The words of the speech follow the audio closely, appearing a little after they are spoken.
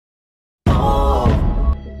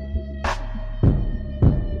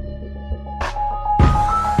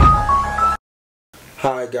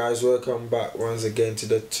Hi guys, welcome back once again to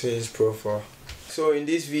the Twins Profile. So in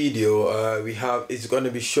this video it's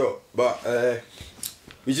gonna be short, but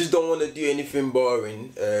we just don't want to do anything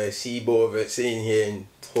boring, see both of it sitting here and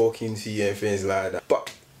talking to you and things like that.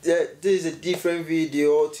 But yeah, this is a different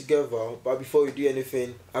video altogether. But before we do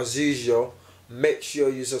anything, as usual, make sure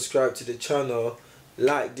you subscribe to the channel,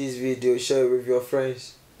 like this video, share it with your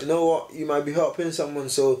friends. You know what, you might be helping someone.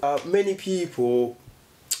 So many people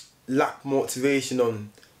lack motivation on,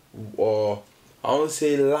 or I won't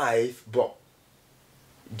say life, but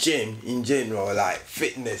gym in general, like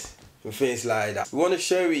fitness and things like that. We want to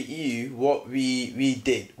share with you what we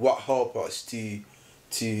did, what helped us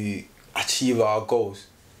to achieve our goals.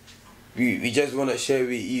 We just want to share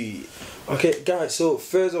with you. Okay guys, so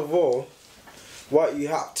first of all, what you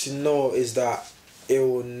have to know is that it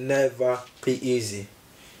will never be easy.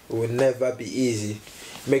 It will never be easy.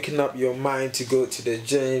 Making up your mind to go to the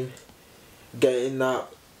gym, getting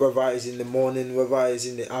up, whether it's in the morning, whether it's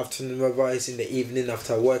in the afternoon, whether it's in the evening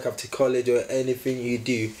after work, after college, or anything you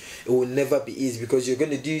do, it will never be easy because you're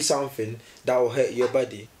going to do something that will hurt your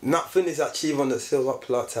body. Nothing is achieved on the silver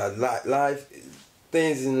platter. Like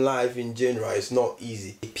things in life in general, it's not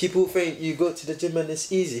easy. People think you go to the gym and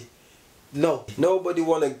it's easy. No. Nobody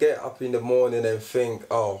want to get up in the morning and think,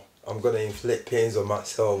 oh, I'm going to inflict pains on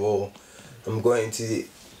myself, or I'm going to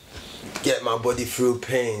get my body through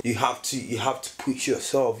pain. You have to push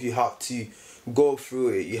yourself. You have to go through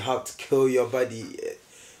it. You have to kill your body.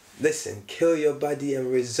 Listen, kill your body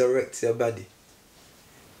and resurrect your body.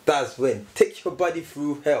 That's when. Take your body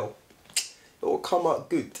through hell. It will come out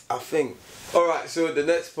good, I think. Alright, so the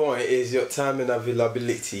next point is your time and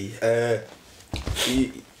availability. The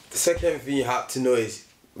second thing you have to know is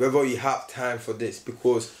whether you have time for this,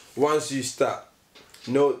 because once you start,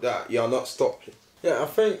 know that you are not stopping. Yeah, I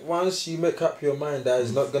think once you make up your mind that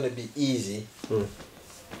it's not going to be easy,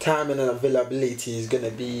 time and availability is going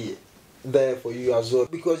to be there for you as well.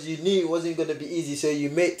 Because you knew it wasn't going to be easy, so you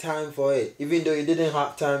made time for it. Even though you didn't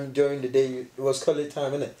have time during the day, it was college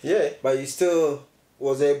time, innit? Yeah. But you still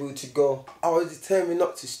was able to go. I was determined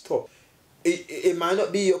not to stop. It might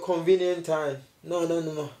not be your convenient time.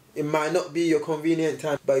 No. It might not be your convenient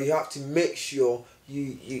time, but you have to make sure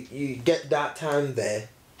you get that time there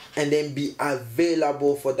and then be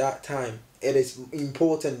available for that time. It is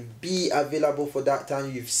important. Be available for that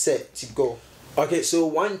time you've set to go. Okay, so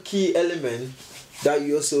one key element that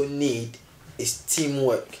you also need is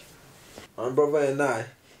teamwork. My brother and I,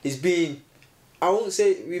 it's been, I won't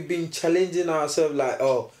say we've been challenging ourselves like,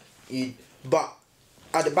 but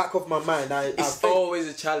at the back of my mind, it's always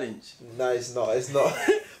a challenge. No, it's not.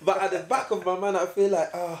 But at the back of my mind, I feel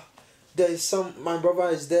like, there's my brother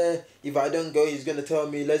is there. If I don't go, he's gonna tell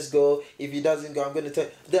me let's go. If he doesn't go, I'm gonna tell.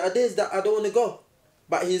 There are days that I don't want to go,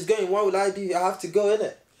 but he's going. What will I do? I have to go,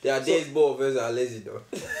 innit? There are days both of us are lazy though.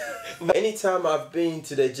 But anytime I've been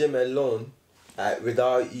to the gym alone,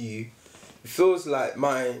 without you, it feels like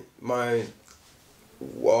my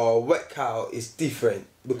workout is different,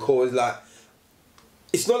 because like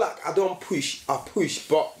it's not like I don't push. I push,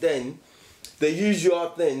 but then the usual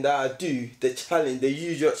thing that I do, the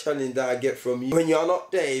usual challenge that I get from you, when you're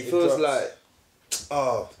not there, it feels like,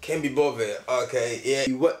 oh, can't be bothered. Okay, yeah.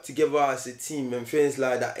 You work together as a team and things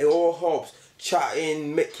like that. It all helps.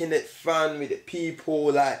 Chatting, making it fun with the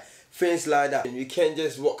people, like things like that. And you can't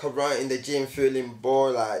just walk around in the gym feeling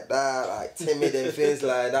bored like that, like timid and things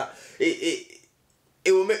like that. It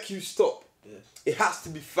will make you stop. Yeah. It has to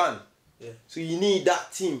be fun. Yeah. So you need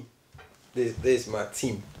that team. There's my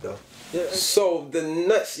team though. Yeah. So the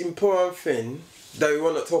next important thing that we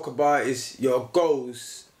want to talk about is your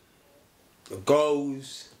goals. Your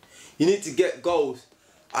goals. You need to get goals.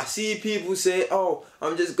 I see people say, oh,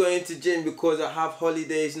 I'm just going to gym because I have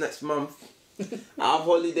holidays next month. I have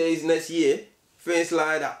holidays next year. Things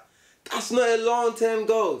like that. That's not a long-term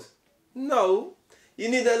goals. No. You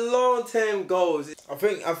need a long-term goals. I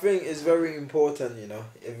think it's very important, you know.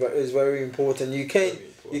 It's very important. You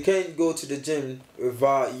can't go to the gym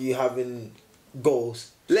without you having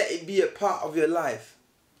goals. Let it be a part of your life.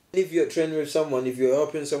 If you're training with someone, if you're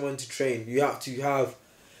helping someone to train, you have to have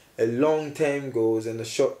a long-term goals and a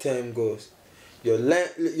short-term goals. Your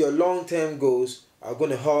long-term goals are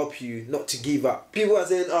going to help you not to give up. People are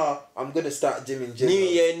saying, oh, I'm going to start gymming. New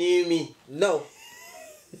year, new me. No.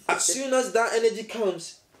 As soon as that energy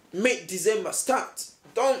comes, make December start.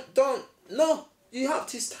 No. You have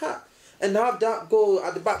to start and have that goal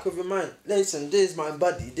at the back of your mind. Listen, this is my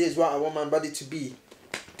body. This is what I want my body to be.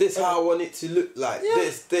 This is how I want it to look like.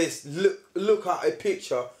 Yeah. This look at a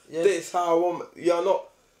picture. Yeah. This is how I want.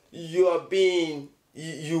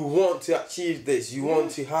 You want to achieve this. You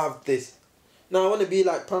want to have this. No, I want to be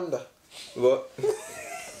like Panda. What?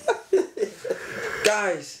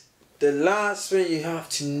 Guys, the last thing you have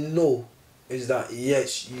to know is that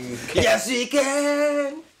yes, you can. Yes, we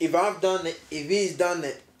can. If I've done it, if he's done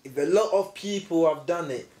it, if a lot of people have done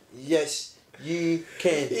it, yes, you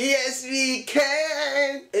can. Yes, we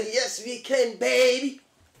can. And yes, we can, baby.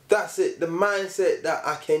 That's it. The mindset that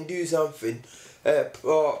I can do something.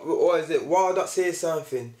 Or is it? Why not say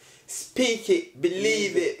something? Speak it,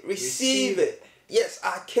 believe it, receive it. Yes,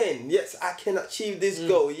 I can. Yes, I can achieve this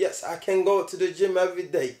goal. Yes, I can go to the gym every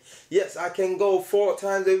day. Yes, I can go 4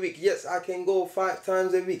 times a week. Yes, I can go 5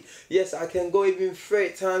 times a week. Yes, I can go even 3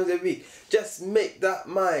 times a week. Just make that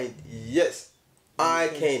mind. Yes, I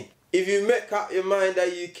can. If you make up your mind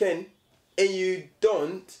that you can and you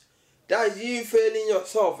don't, that's you failing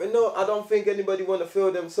yourself. And no, I don't think anybody want to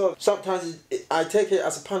fail themselves. Sometimes I take it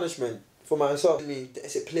as a punishment for myself. I mean,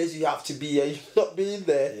 there's a place you have to be and you're not being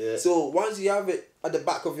there. Yeah. So once you have it at the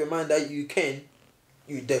back of your mind that you can,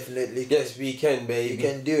 you definitely can. Yes, we can, baby. You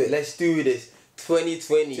can do it. Let's do this.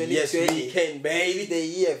 2020. Yes, 2020. we can, baby. The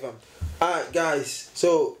year, fam. Alright, guys.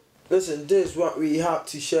 So listen, this is what we have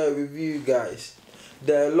to share with you guys.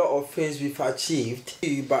 There are a lot of things we've achieved,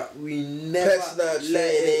 but we never Personal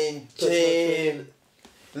training, gym.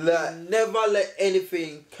 never let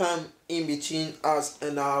anything come in between us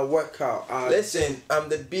and our workout. Listen, I'm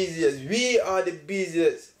the busiest. We are the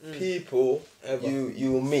busiest people Ever.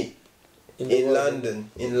 you will meet the in world.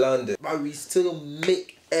 London. In London. But we still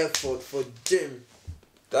make effort for gym.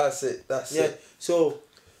 That's it. That's Yeah. it. So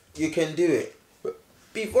you can do it. But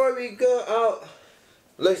before we go out,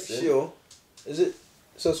 Listen. sure. Is it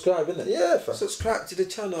subscribe, isn't it? Yeah, fam. Subscribe to the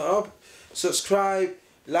channel. Subscribe,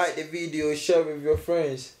 like the video, share with your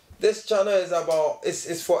friends. This channel is about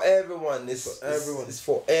it's for everyone. It's For everyone. It's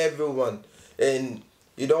for everyone, and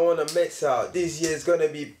you don't want to miss out. This year is gonna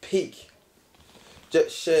be peak.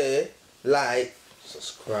 Just share, like,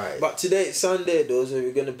 subscribe. But today it's Sunday though, so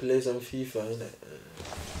we're gonna play some FIFA, innit?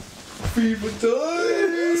 FIFA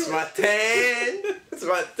time. It's my 10. It's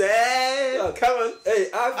my 10. Oh, Come on. Hey,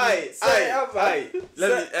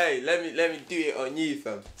 Let me do it on you,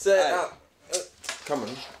 fam. Say it Aye. out. Come on.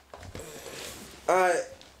 Alright.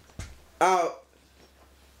 Out.